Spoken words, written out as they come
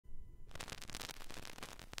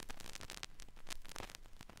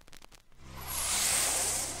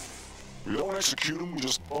We don't execute them, we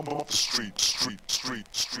just bump them up the street, street, street,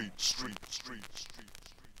 street, street, street, street.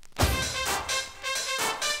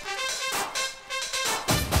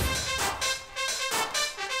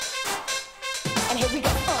 And here we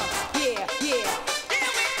go, yeah, yeah.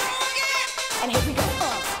 Here we go again. And here we go,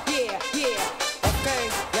 yeah, yeah. Okay,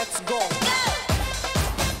 let's go.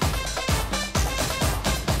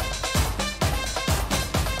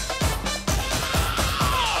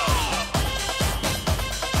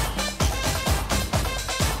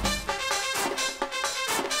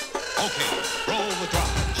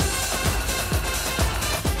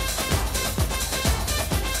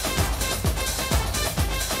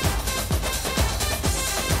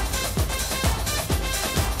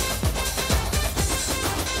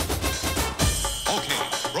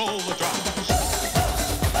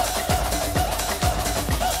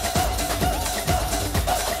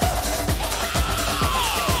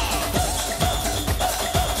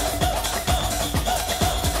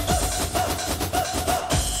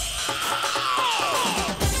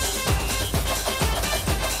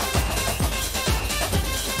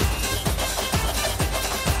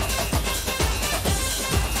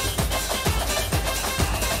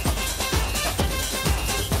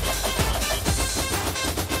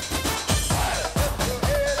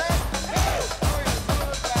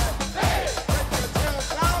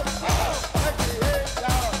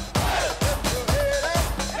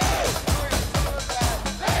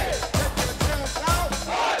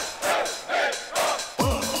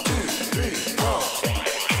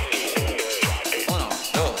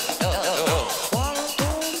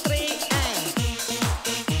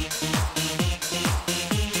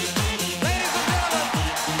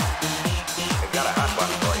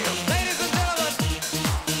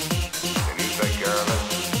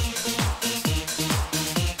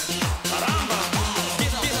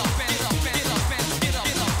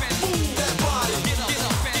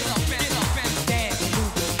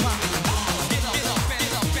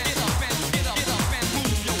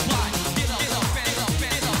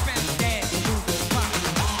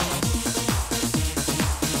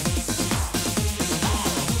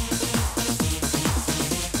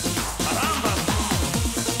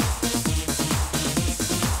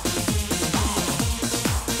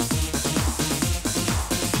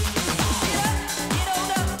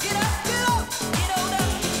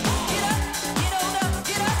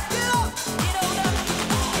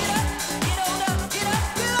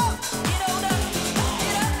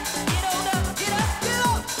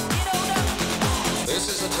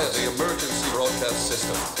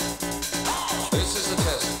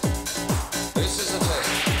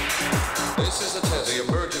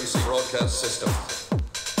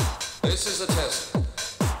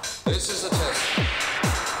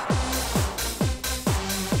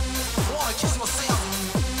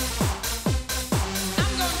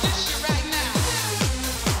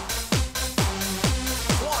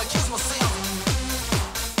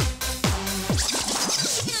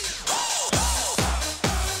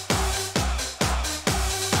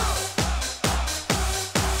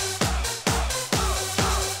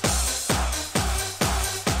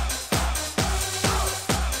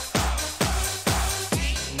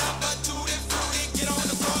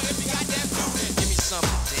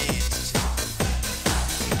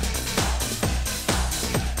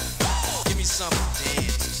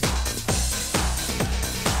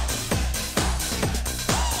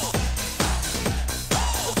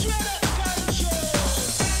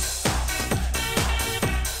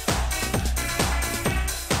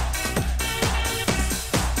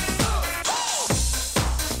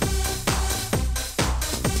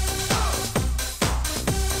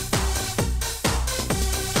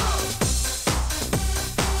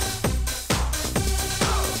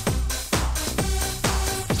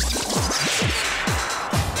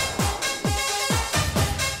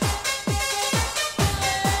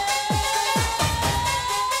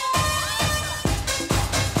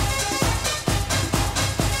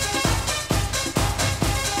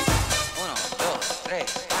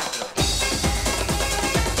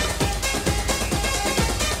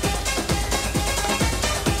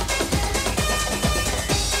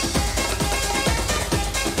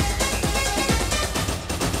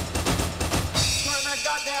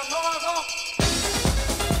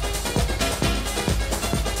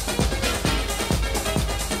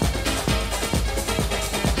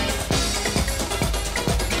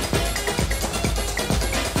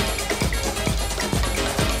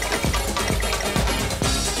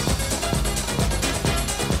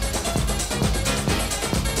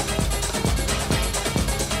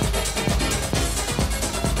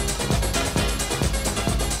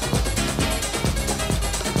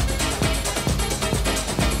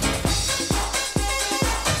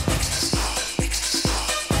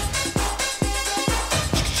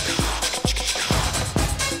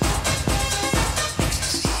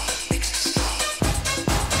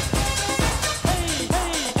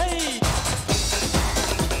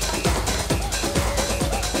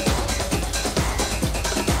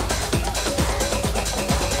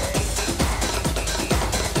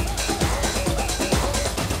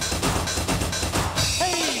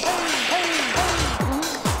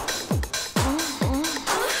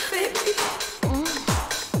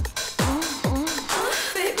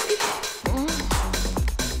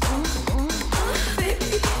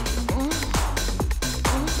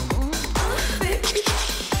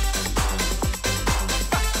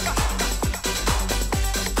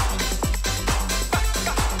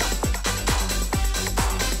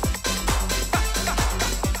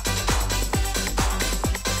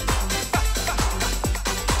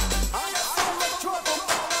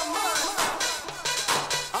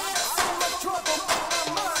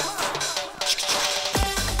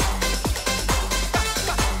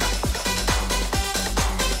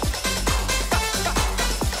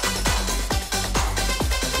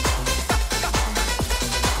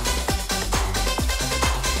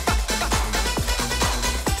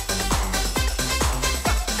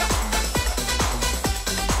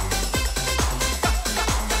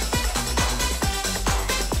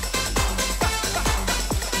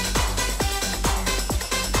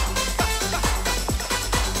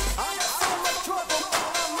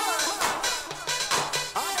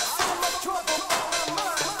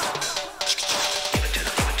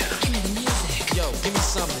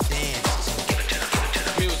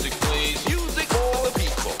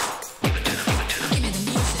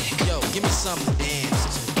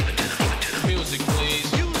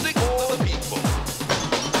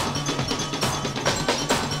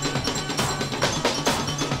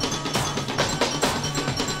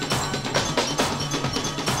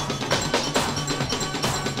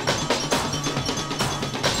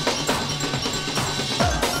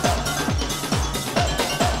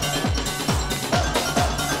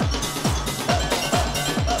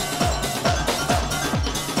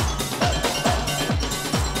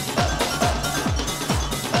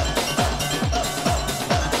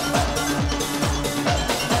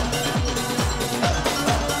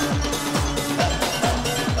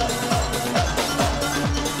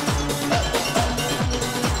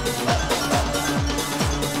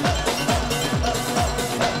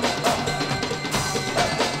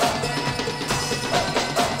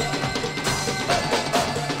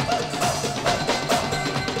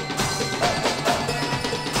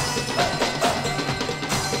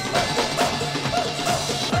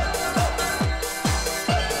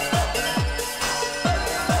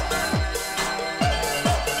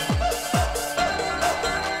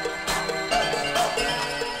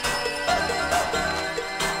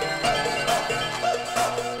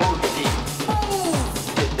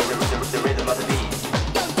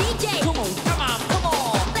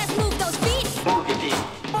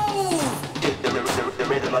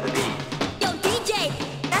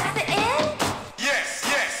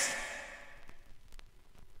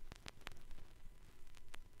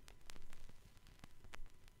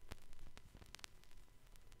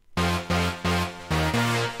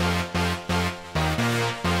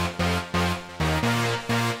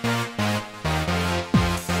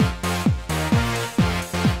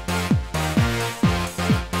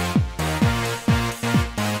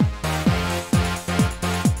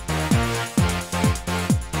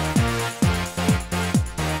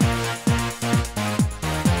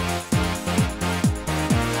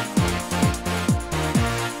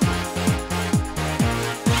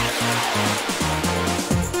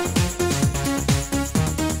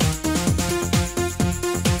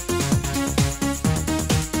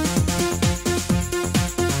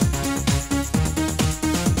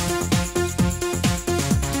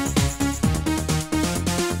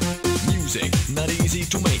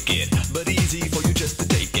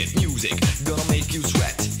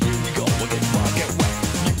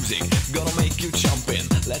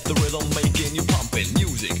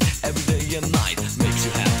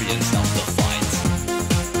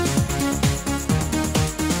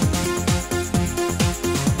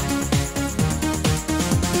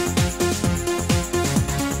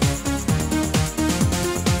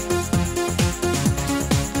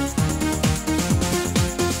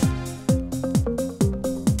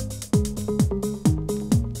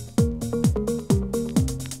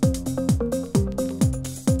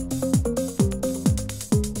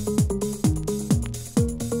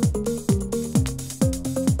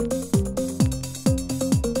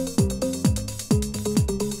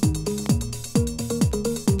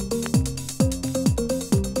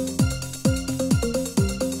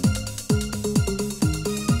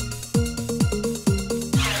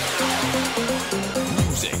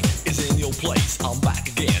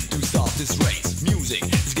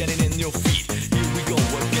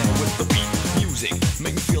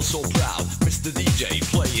 DJ,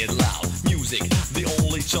 play it loud. Music, the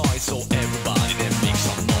only choice, so everybody then make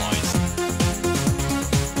some noise.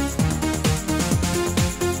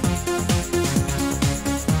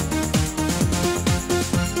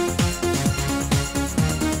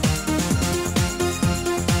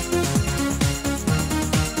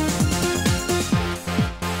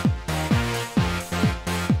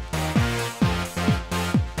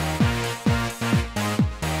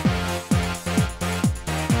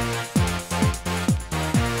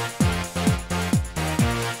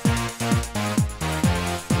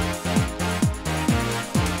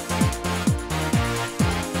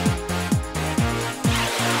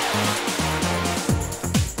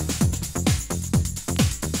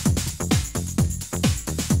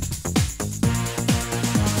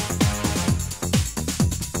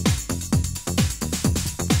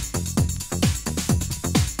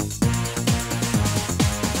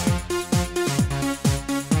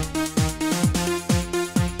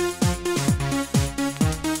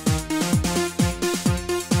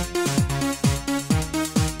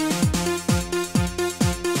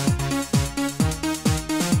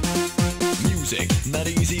 Not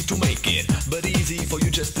easy to make it, but easy for you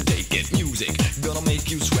just to take it. Music, gonna make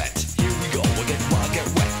you sweat. Here we go, get wild, get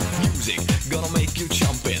wet. Music, gonna make you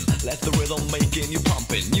jumpin'. Let the rhythm making you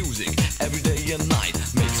pumpin'. Music, every day and night,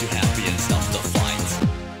 makes you happy and stop the fight.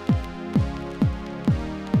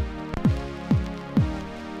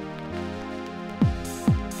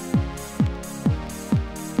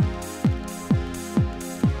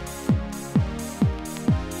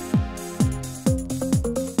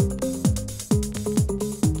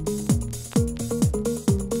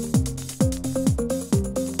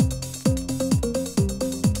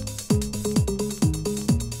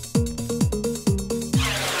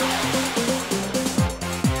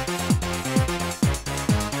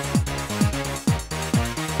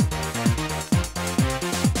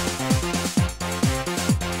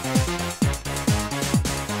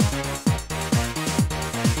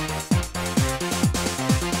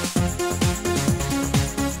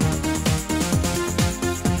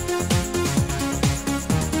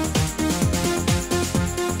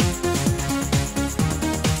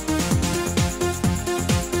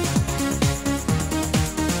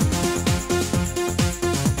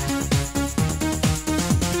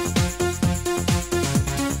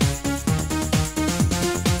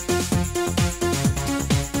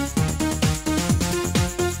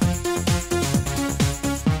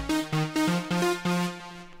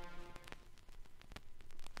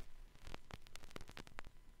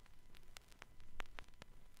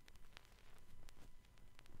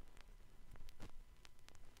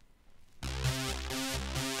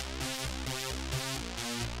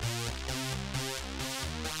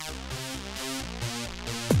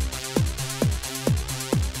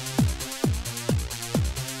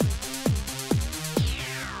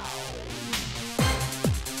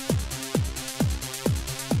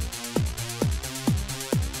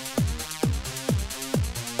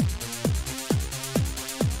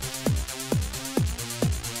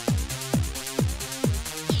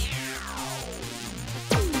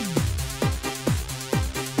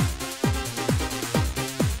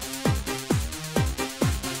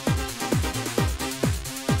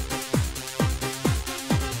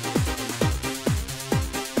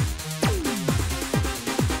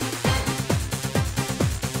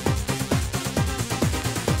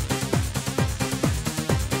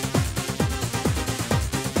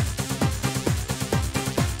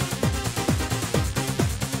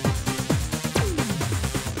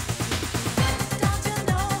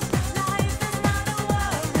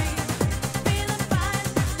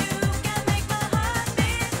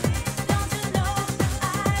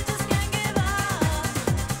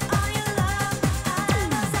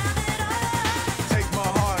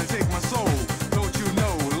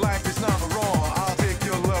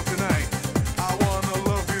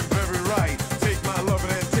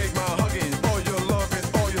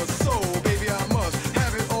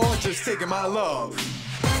 My love.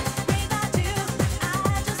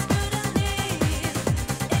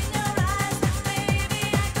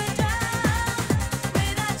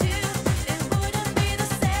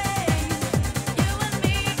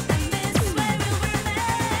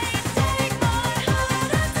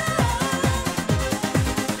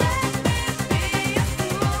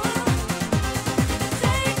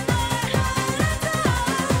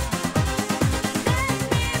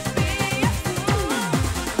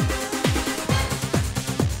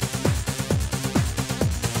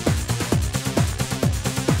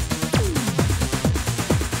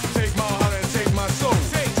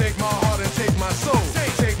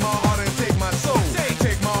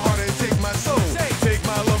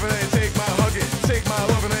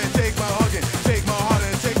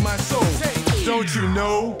 Don't you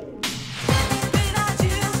know?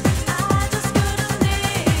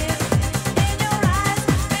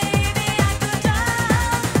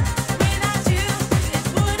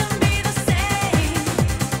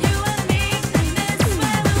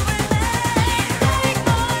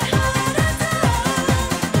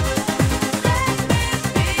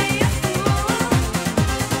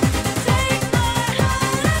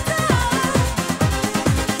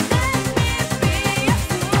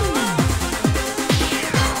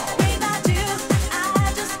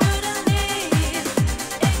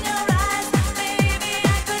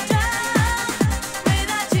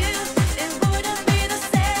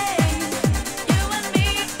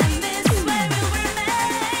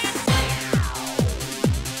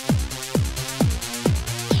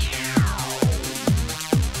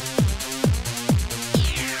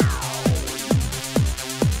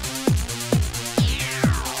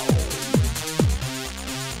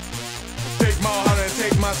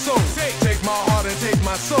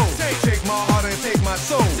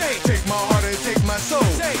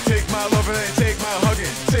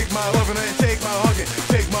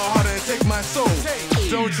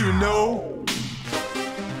 Don't you know?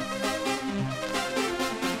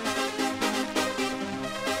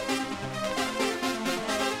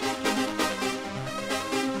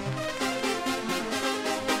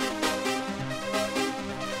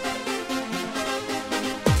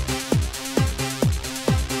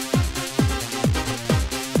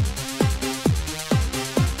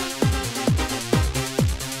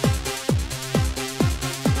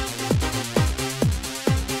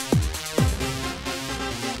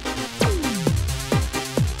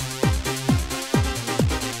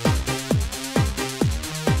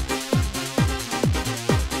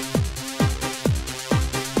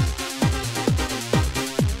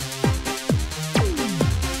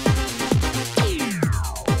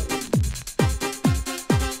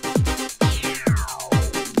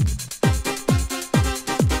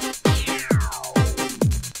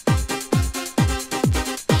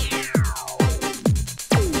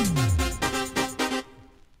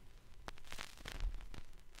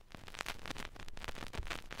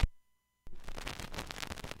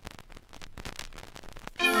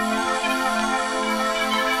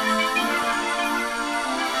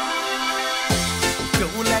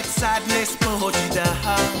 Sadness put you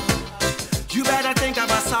down. You better think of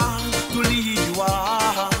a song to lead you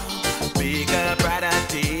on. Bigger, brighter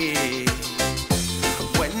day.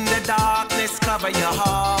 When the darkness cover your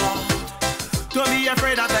heart, don't be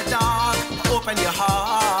afraid of the dark. Open your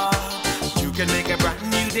heart. You can make a brand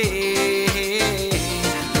new day.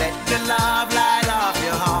 Let the love light up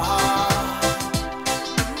your heart.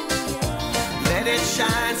 Let it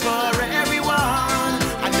shine for everyone.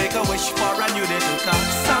 And make a wish for a new day to come.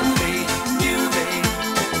 Someday, new day.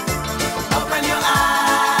 Open your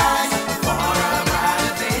eyes for a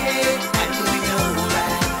brighter day. And we know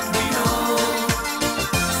that, we know.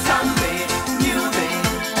 Someday, new day.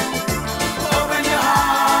 Open your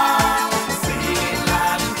heart. Sing it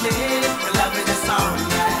loud and clear. Love is a song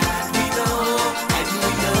that we know. And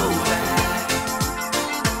we know that.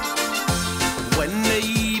 When the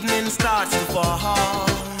evening starts to fall,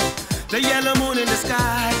 the yellow moon in the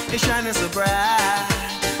sky is shining so bright,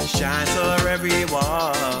 shines for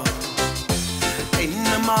everyone. In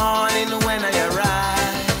the morning when I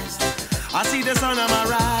arise, I see the sun on my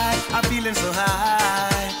right, I'm feeling so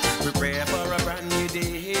high. Prepare for a brand new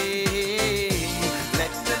day.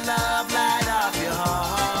 Let the love light up your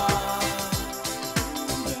heart.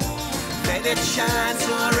 Let it shine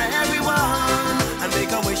for everyone. And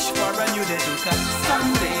make a wish for a new day to come.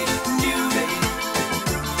 Someday, new day.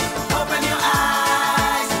 Open your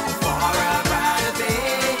eyes for a brighter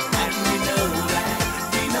day. And we know that,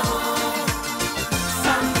 we know.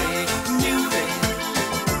 Someday, new day.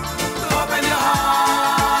 Open your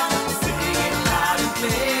heart. Sing it loud and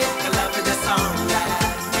clear. Love is the song that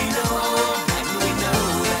we know. And we know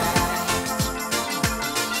that.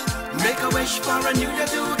 Make a wish for a new day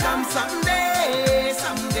to come someday,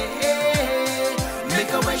 someday.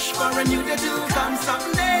 Make a wish for a new day to come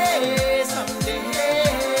someday, someday.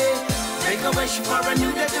 Make a wish for a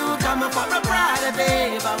new day to come, for a brighter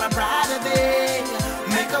day, for a brighter day.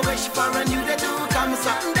 Make a wish for a new day to come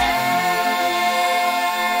someday.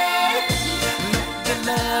 Let the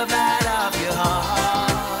love light up your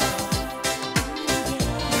heart.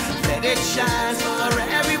 Let it shine for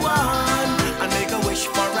everyone. And make a wish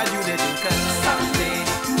for a new day to come someday,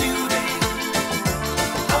 new day.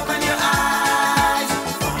 Open your eyes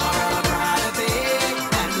for a brighter day.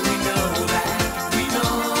 And we know that, we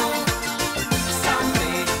know.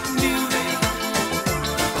 Someday, new day.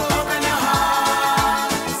 Open your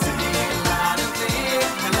heart. Sing it loud and clear.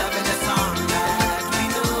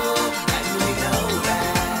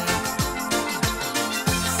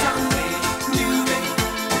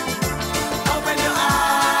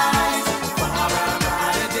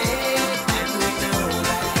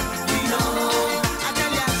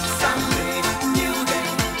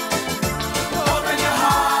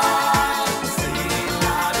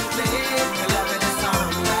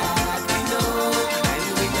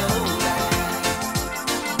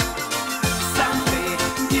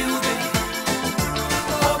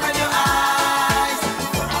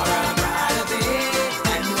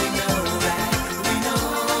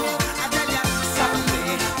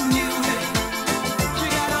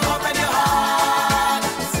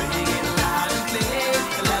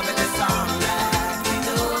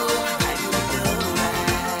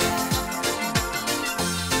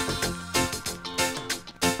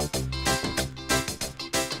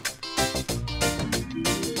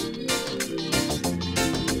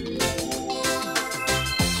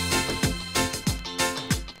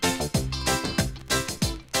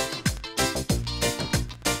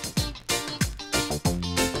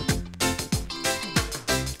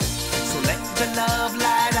 the love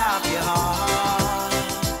light up your heart.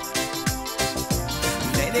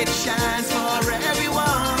 Let it shine for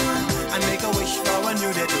everyone and make a wish for a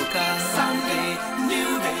new day to come. Someday,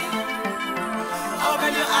 new day.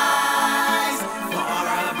 Open your eyes for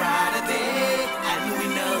a brighter day, and we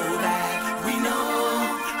know that, we know.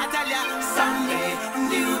 I tell ya, someday,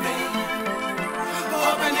 new day.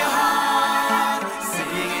 Open your heart,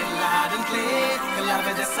 sing it loud and clear. Love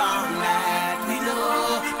is a song that we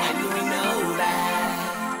know, and we know that.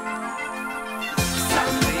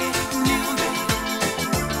 Someday, new day.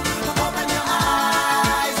 Open your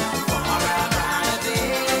eyes for a brighter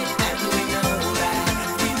day, and we know that,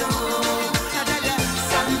 we know. I tell ya,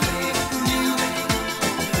 someday, new day.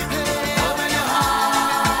 Open your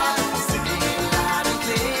heart, sing it loud and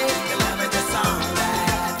clear. Love is a song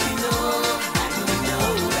that we know, and we know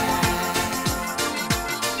that.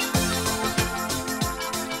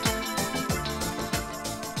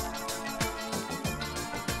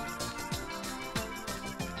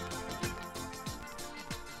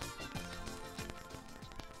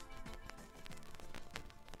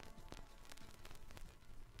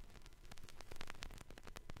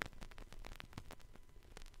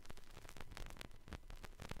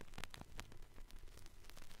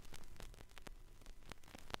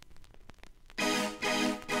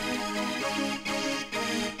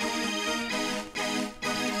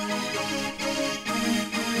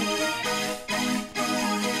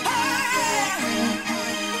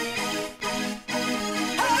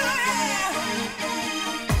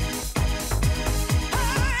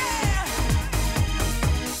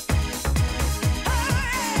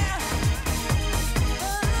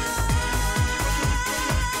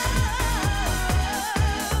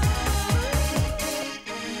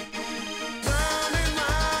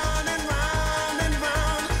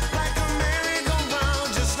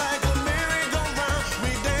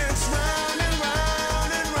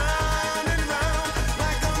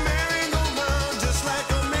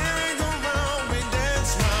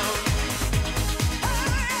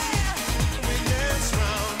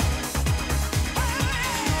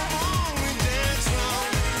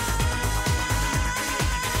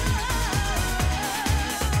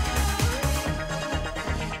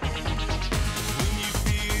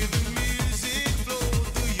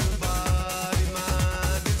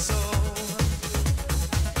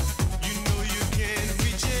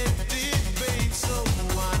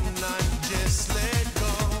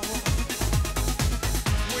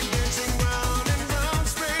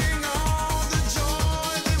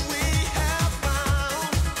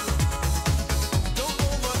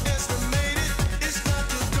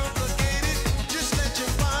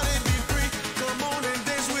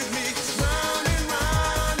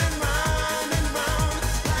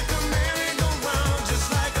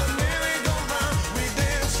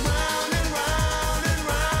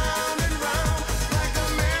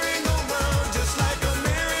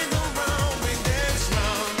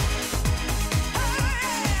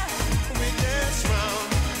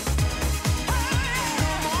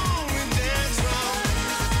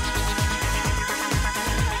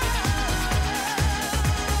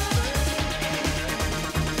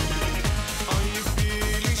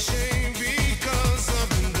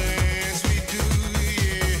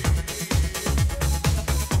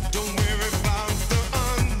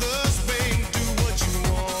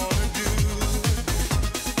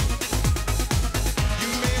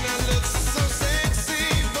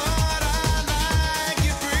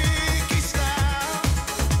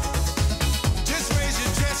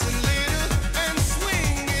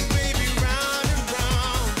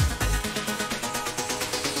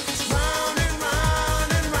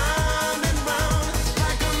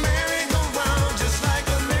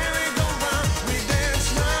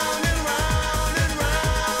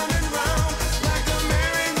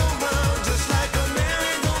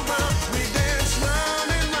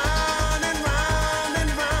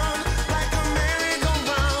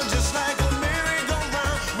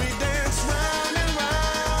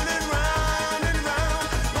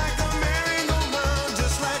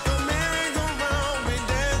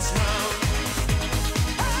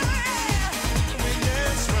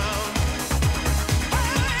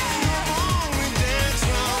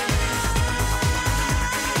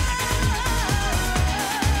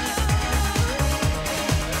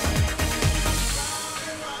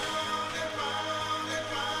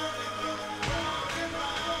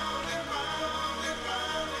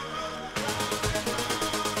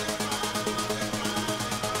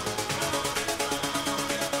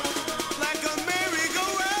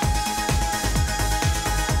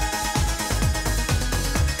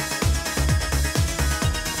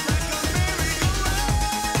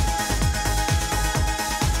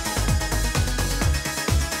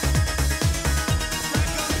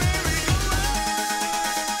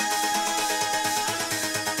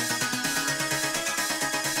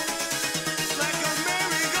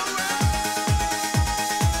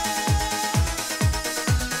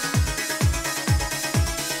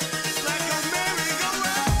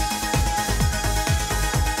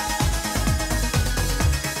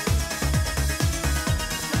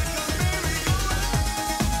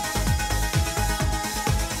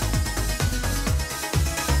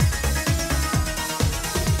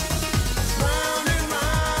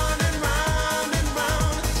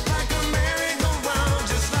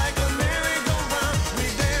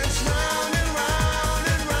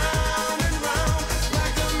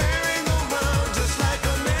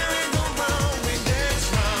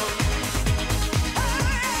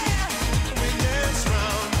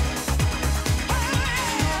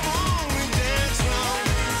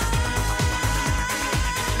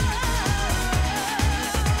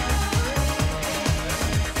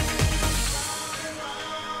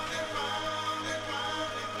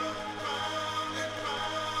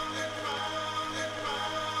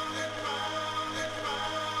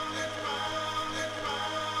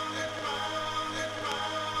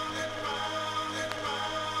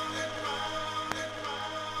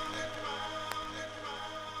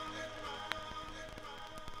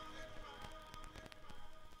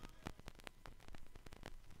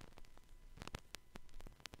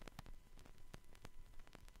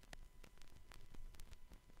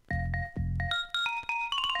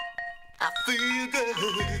 feel good.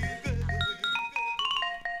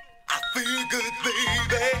 I feel good,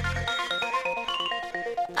 baby.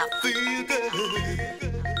 I feel good.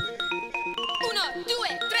 1, 2,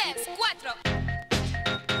 3, 4.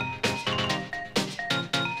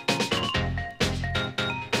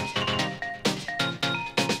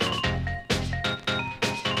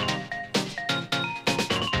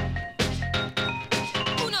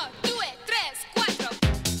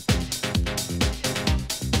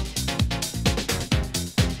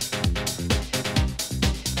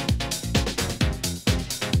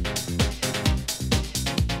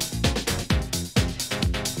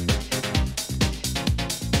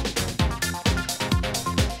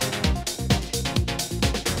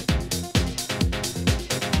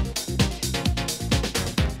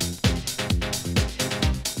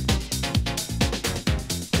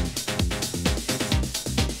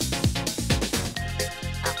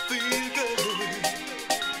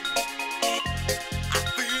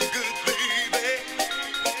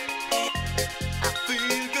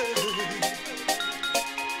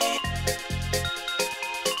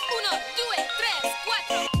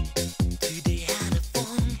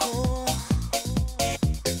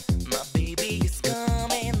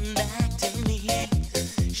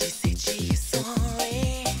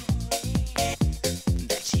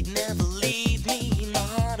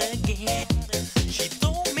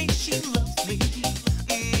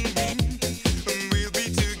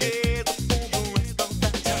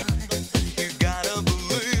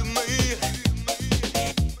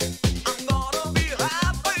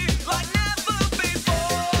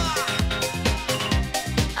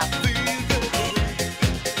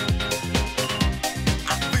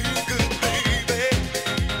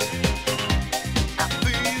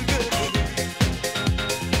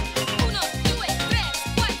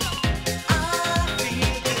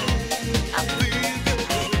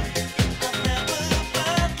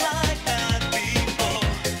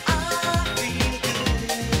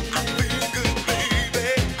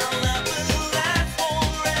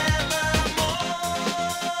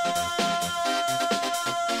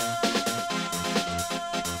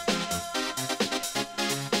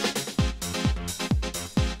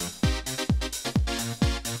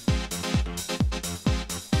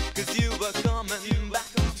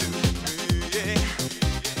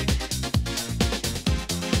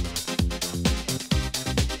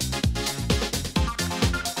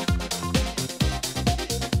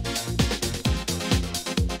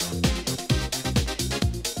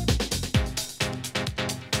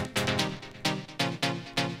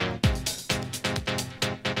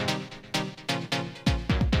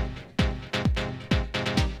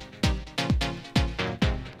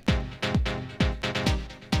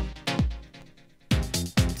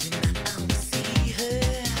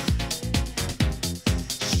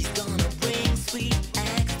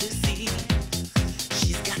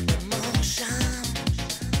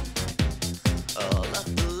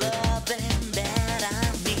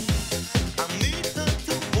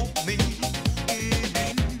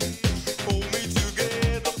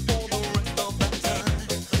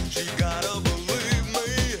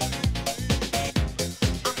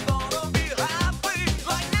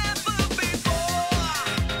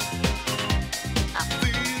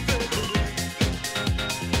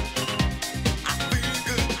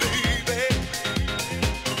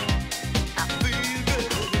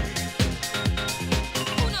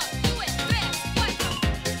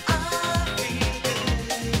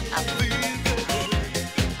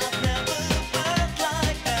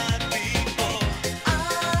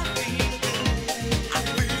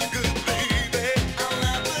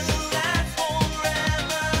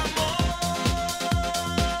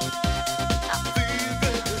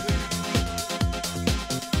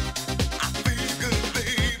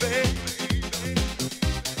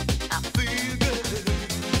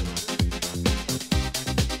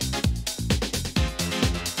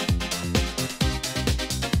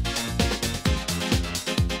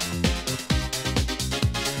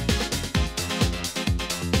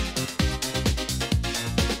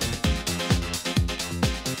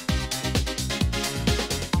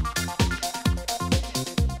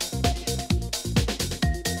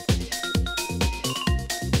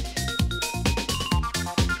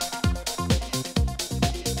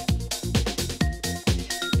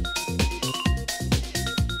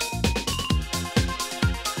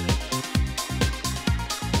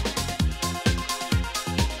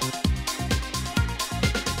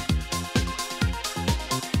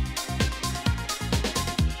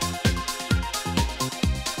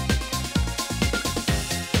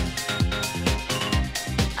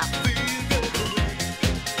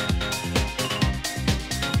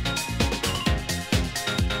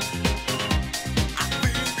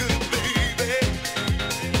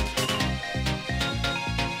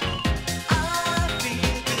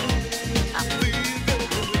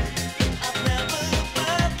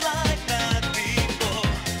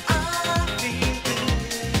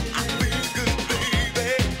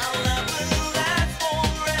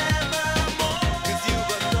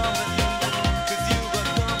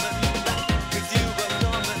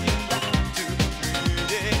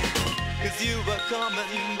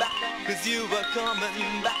 back, 'cause you were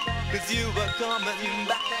coming back, 'cause you were coming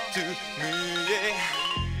back to me, yeah.